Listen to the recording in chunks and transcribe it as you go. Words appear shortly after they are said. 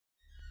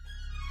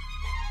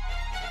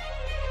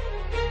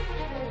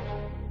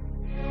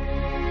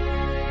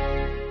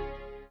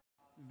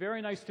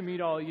Very nice to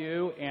meet all of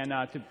you, and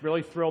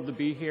really thrilled to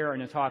be here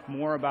and to talk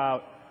more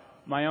about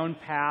my own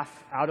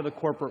path out of the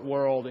corporate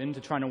world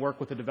into trying to work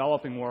with the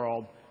developing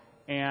world.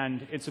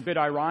 And it's a bit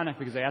ironic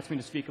because they asked me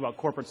to speak about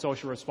corporate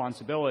social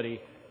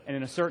responsibility, and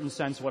in a certain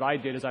sense what I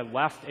did is I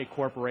left a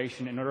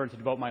corporation in order to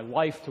devote my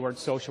life towards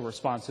social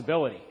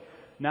responsibility.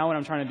 Now what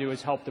I'm trying to do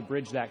is help to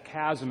bridge that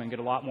chasm and get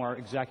a lot more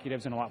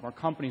executives and a lot more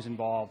companies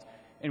involved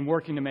in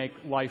working to make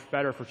life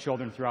better for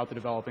children throughout the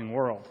developing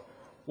world.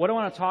 What I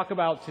want to talk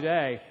about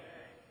today,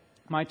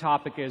 my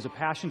topic is a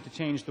passion to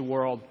change the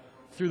world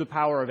through the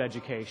power of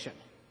education.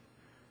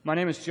 My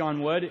name is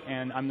John Wood,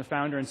 and I'm the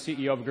founder and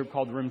CEO of a group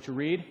called Room to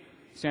Read,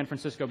 a San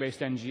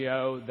Francisco-based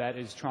NGO that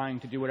is trying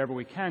to do whatever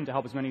we can to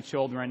help as many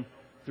children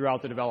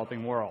throughout the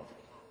developing world.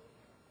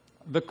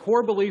 The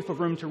core belief of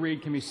Room to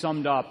Read can be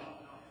summed up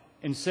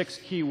in 6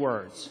 key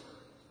words.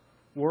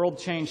 World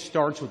change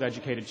starts with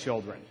educated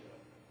children.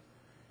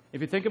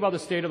 If you think about the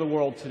state of the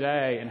world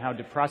today and how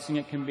depressing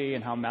it can be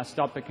and how messed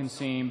up it can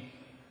seem,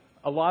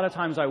 a lot of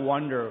times I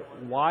wonder,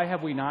 why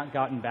have we not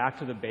gotten back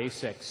to the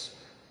basics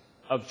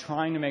of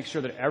trying to make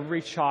sure that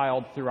every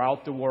child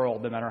throughout the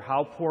world, no matter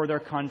how poor their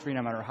country,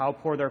 no matter how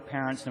poor their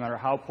parents, no matter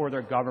how poor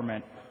their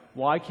government,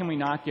 why can we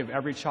not give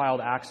every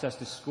child access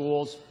to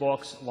schools,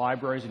 books,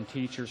 libraries, and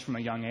teachers from a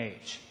young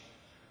age?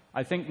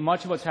 I think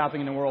much of what's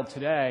happening in the world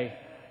today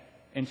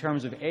in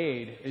terms of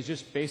aid is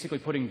just basically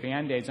putting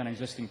Band-Aids on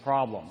existing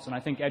problems. And I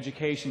think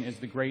education is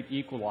the great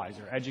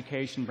equalizer.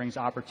 Education brings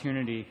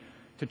opportunity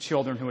to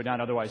children who would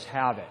not otherwise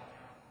have it.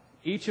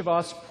 Each of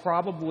us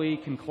probably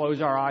can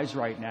close our eyes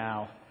right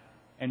now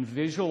and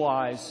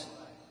visualize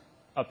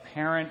a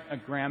parent, a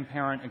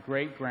grandparent, a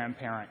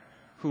great-grandparent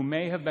who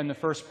may have been the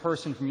first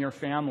person from your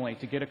family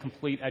to get a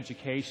complete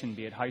education,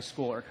 be it high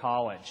school or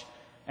college,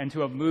 and to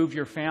have moved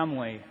your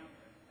family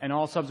and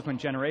all subsequent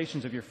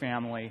generations of your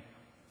family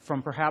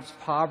from perhaps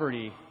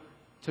poverty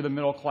to the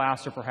middle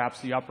class or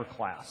perhaps the upper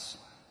class.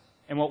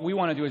 And what we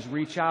want to do is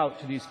reach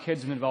out to these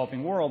kids in the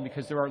developing world,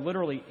 because there are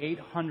literally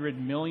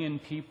 800 million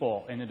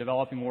people in the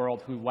developing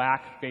world who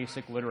lack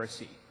basic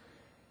literacy.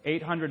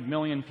 800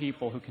 million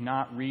people who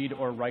cannot read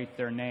or write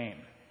their name.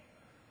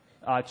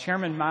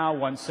 Chairman Mao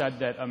once said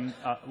that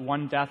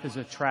one death is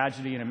a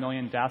tragedy and 1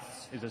 million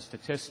deaths is a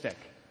statistic.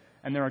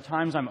 And there are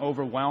times I'm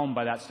overwhelmed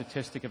by that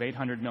statistic of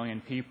 800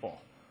 million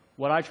people.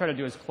 What I try to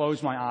do is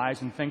close my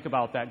eyes and think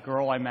about that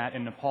girl I met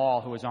in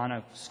Nepal who was on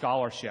a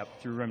scholarship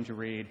through Room to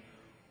Read,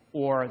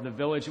 or the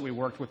village that we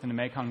worked with in the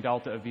Mekong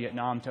Delta of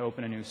Vietnam to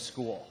open a new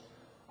school.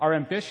 Our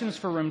ambitions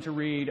for Room to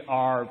Read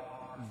are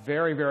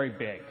very, very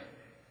big.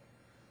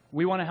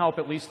 We want to help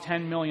at least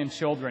 10 million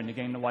children to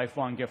gain the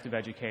lifelong gift of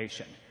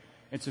education.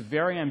 It's a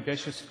very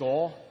ambitious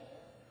goal.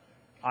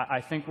 I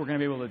think we're going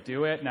to be able to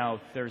do it.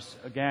 Now,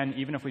 again,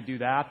 even if we do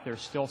that,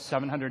 there's still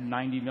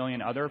 790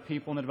 million other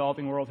people in the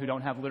developing world who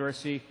don't have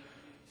literacy.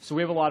 So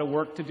we have a lot of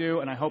work to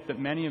do, and I hope that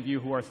many of you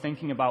who are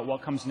thinking about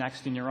what comes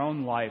next in your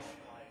own life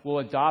will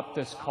adopt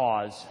this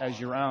cause as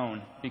your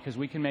own, because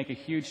we can make a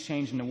huge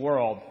change in the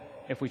world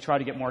if we try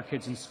to get more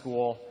kids in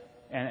school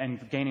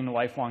and gaining the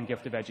lifelong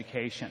gift of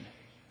education.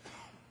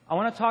 I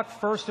want to talk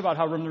first about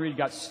how Room to Read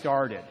got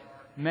started.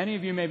 Many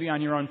of you may be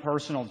on your own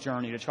personal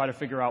journey to try to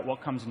figure out what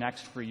comes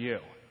next for you.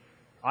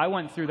 I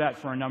went through that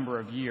for a number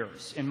of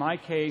years. In my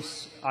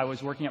case, I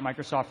was working at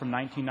Microsoft from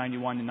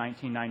 1991 to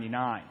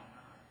 1999.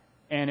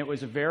 And it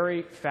was a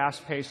very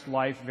fast-paced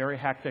life, very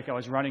hectic. I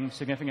was running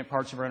significant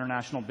parts of our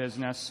international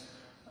business.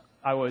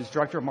 I was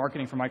director of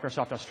marketing for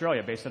Microsoft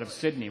Australia, based out of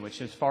Sydney,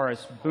 which, as far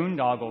as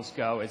boondoggles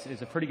go,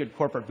 is a pretty good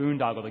corporate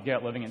boondoggle to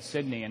get living in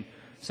Sydney. And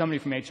somebody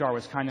from HR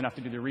was kind enough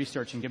to do the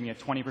research and give me a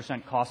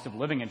 20% cost of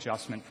living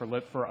adjustment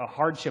for a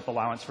hardship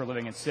allowance for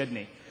living in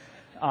Sydney.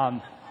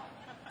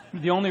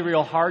 The only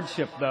real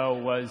hardship, though,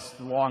 was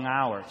the long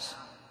hours.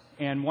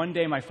 And one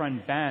day my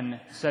friend Ben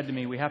said to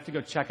me, we have to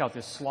go check out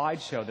this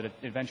slideshow that an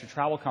adventure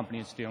travel company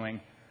is doing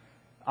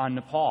on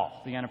Nepal,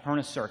 the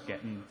Annapurna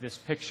circuit. And this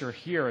picture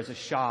here is a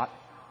shot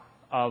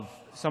of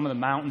some of the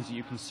mountains that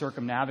you can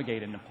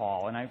circumnavigate in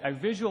Nepal. And I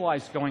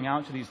visualized going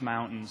out to these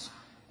mountains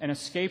and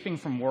escaping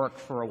from work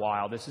for a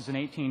while. This is an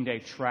 18-day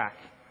trek.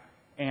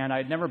 And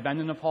I'd never been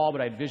to Nepal, but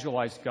I'd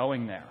visualized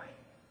going there.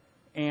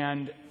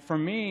 And for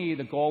me,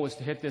 the goal was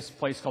to hit this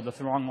place called the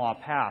Thorong Law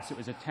Pass. It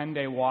was a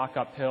 10-day walk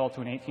uphill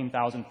to an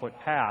 18,000-foot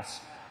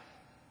pass.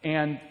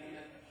 And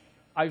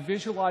I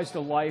visualized a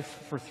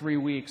life for 3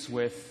 weeks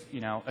with,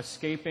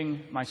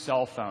 escaping my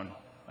cell phone,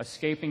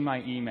 escaping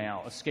my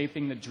email,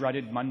 escaping the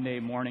dreaded Monday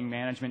morning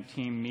management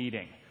team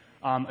meeting,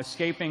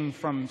 escaping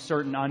from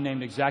certain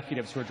unnamed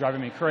executives who are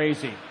driving me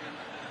crazy.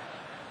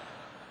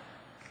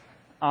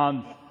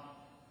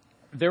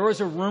 There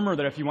was a rumor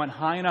that if you went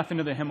high enough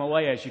into the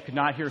Himalayas, you could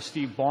not hear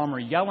Steve Ballmer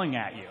yelling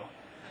at you.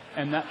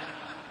 And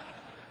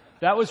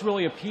that was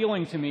really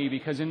appealing to me,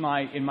 because in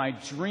my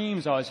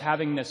dreams I was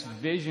having this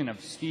vision of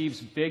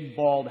Steve's big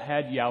bald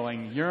head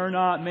yelling, "You're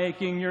not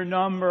making your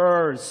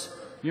numbers.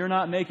 You're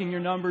not making your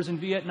numbers in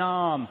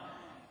Vietnam."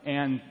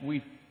 And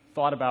we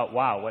thought about,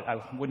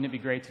 wow, wouldn't it be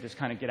great to just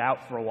kind of get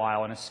out for a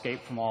while and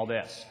escape from all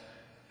this?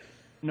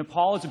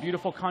 Nepal is a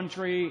beautiful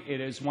country. It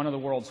is one of the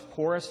world's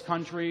poorest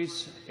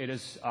countries. It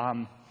is,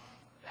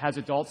 has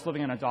adults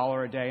living on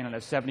 $1 a day, and it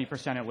has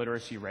 70%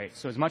 illiteracy rate.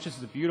 So as much as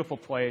it's a beautiful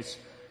place,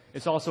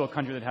 it's also a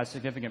country that has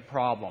significant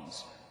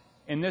problems.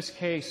 In this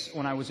case,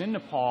 when I was in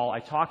Nepal, I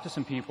talked to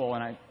some people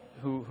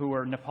who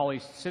were Nepali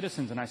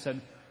citizens, and I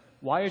said,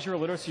 why is your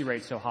illiteracy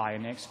rate so high?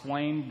 And they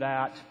explained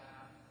that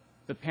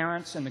the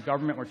parents and the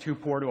government were too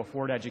poor to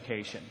afford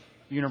education,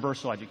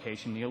 universal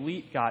education. The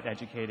elite got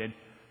educated,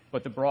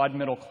 but the broad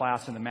middle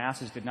class and the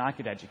masses did not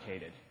get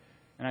educated.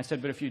 And I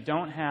said, but if you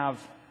don't have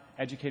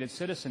educated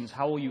citizens,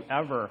 how will you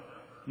ever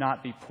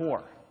not be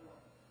poor?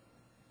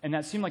 And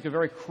that seemed like a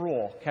very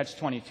cruel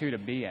catch-22 to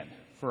be in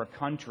for a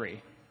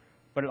country,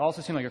 but it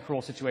also seemed like a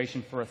cruel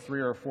situation for a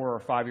 3 or 4 or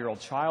 5-year-old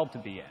child to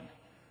be in,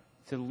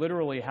 to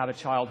literally have a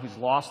child who's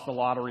lost the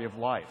lottery of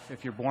life.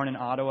 If you're born in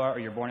Ottawa or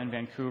you're born in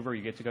Vancouver,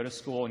 you get to go to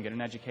school and get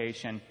an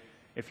education.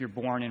 If you're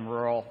born in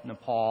rural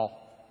Nepal,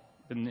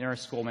 the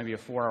nearest school may be a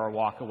 4-hour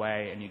walk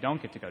away, and you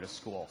don't get to go to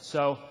school.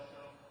 So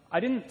I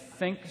didn't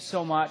think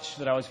so much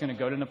that I was going to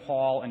go to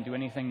Nepal and do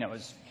anything that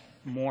was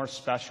more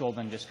special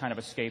than just kind of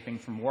escaping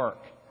from work.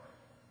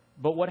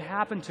 But what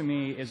happened to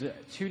me is a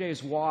 2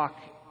 days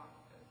walk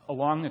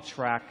along the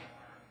trek,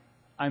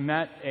 I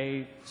met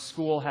a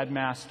school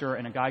headmaster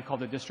and a guy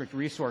called the district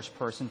resource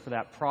person for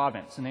that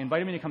province, and they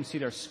invited me to come see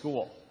their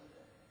school.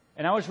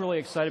 And I was really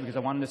excited because I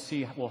wanted to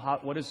see, well,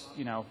 what is,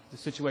 the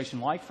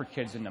situation like for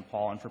kids in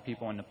Nepal and for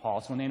people in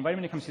Nepal. So when they invited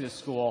me to come see the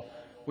school,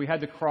 we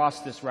had to cross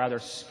this rather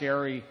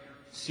scary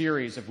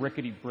series of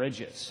rickety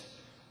bridges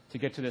to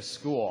get to this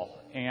school.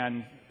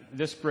 And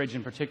this bridge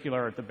in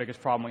particular, the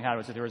biggest problem we had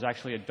was that there was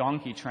actually a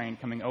donkey train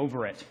coming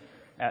over it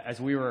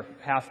as we were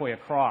halfway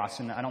across.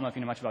 And I don't know if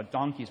you know much about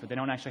donkeys, but they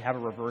don't actually have a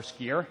reverse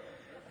gear.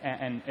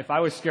 And if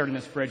I was scared in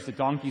this bridge, the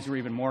donkeys were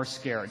even more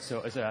scared. So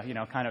it was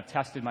kind of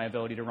tested my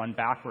ability to run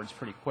backwards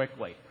pretty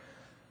quickly.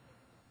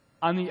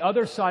 On the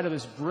other side of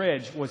this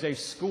bridge was a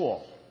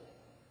school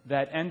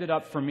that ended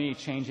up, for me,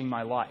 changing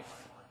my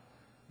life.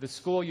 The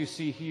school you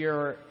see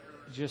here,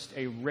 just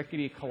a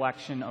rickety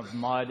collection of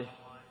mud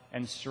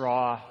and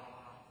straw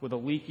with a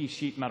leaky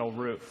sheet metal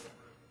roof.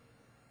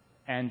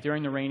 And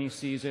during the rainy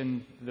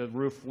season, the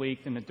roof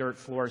leaked and the dirt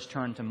floors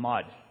turned to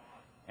mud.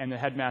 And the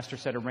headmaster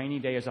said a rainy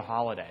day is a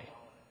holiday.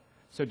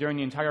 So during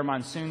the entire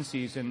monsoon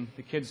season,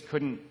 the kids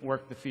couldn't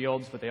work the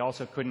fields, but they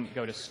also couldn't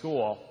go to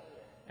school.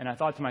 And I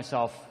thought to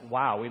myself,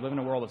 wow, we live in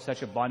a world of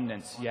such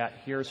abundance,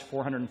 yet here's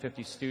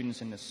 450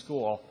 students in this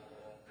school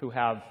who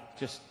have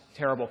just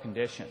terrible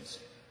conditions.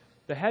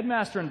 The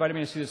headmaster invited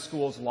me to see the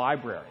school's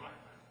library,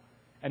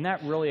 and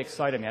that really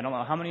excited me. I don't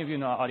know, how many of you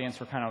in the audience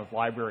were kind of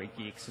library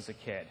geeks as a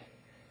kid?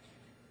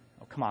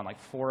 Oh, come on, like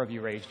 4 of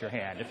you raised your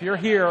hand. If you're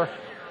here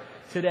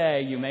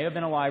today, you may have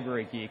been a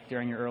library geek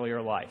during your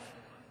earlier life.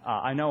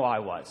 I know I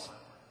was.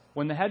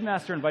 When the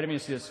headmaster invited me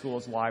to see the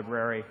school's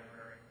library,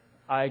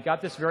 I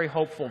got this very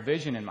hopeful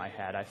vision in my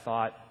head. I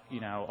thought,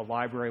 a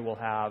library will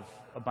have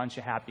a bunch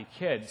of happy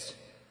kids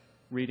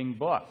reading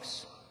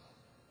books.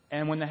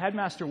 And when the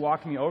headmaster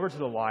walked me over to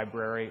the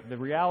library, the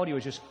reality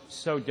was just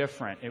so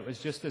different. It was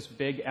just this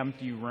big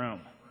empty room.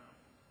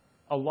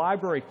 A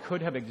library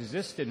could have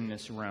existed in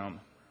this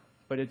room,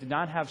 but it did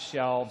not have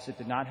shelves, it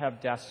did not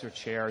have desks or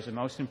chairs, and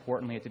most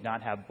importantly, it did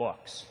not have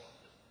books.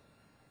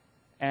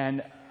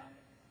 And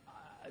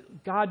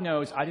God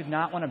knows I did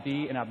not want to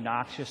be an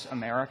obnoxious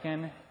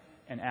American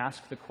and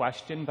ask the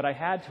question, but I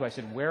had to. I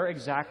said, where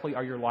exactly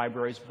are your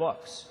library's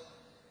books?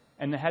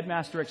 And the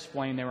headmaster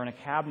explained they were in a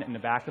cabinet in the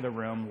back of the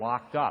room,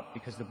 locked up,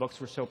 because the books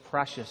were so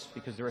precious,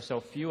 because there were so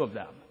few of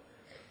them.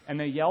 And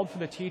they yelled for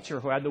the teacher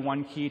who had the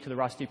one key to the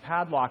rusty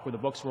padlock where the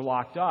books were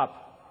locked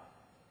up.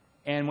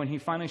 And when he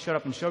finally showed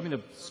up and showed me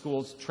the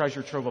school's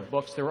treasure trove of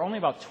books, there were only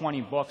about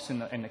 20 books in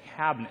the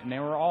cabinet, and they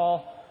were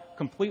all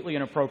completely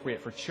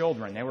inappropriate for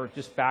children. They were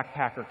just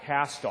backpacker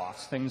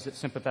cast-offs, things that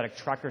sympathetic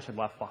trekkers had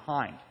left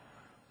behind.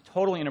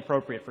 Totally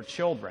inappropriate for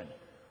children.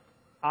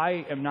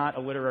 I am not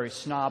a literary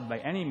snob by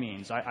any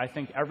means. I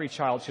think every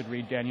child should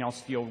read Danielle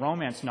Steele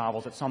romance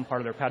novels at some part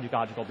of their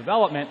pedagogical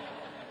development.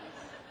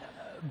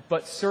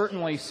 But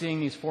certainly seeing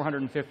these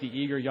 450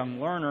 eager young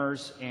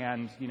learners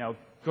and,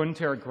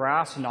 Günter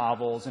Grass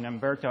novels and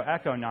Umberto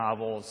Eco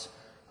novels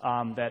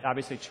that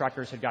obviously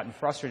trekkers had gotten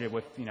frustrated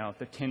with,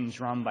 the Tin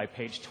Drum by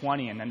page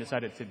 20 and then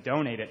decided to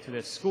donate it to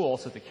this school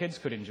so the kids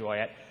could enjoy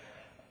it,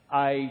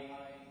 I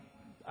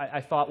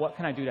thought, what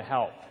can I do to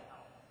help?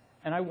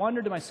 And I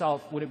wondered to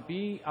myself, would it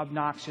be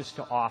obnoxious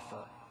to offer?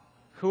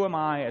 Who am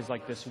I as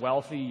like this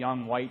wealthy,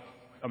 young, white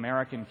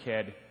American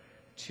kid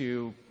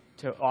to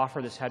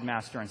offer this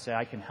headmaster and say,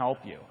 I can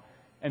help you?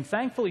 And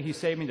thankfully, he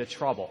saved me the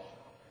trouble.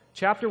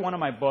 Chapter 1 of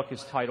my book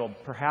is titled,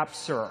 Perhaps,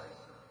 Sir,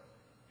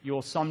 You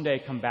Will Someday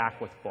Come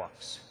Back with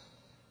Books.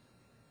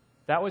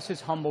 That was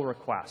his humble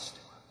request.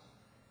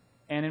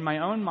 And in my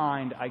own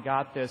mind, I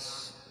got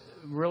this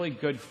really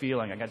good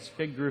feeling. I got this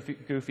big,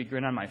 goofy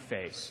grin on my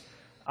face.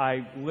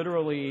 I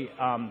literally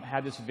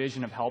had this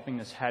vision of helping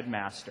this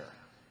headmaster.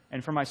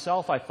 And for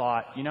myself, I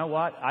thought, you know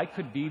what? I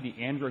could be the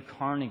Andrew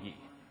Carnegie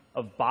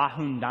of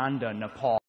Bahundanda, Nepal.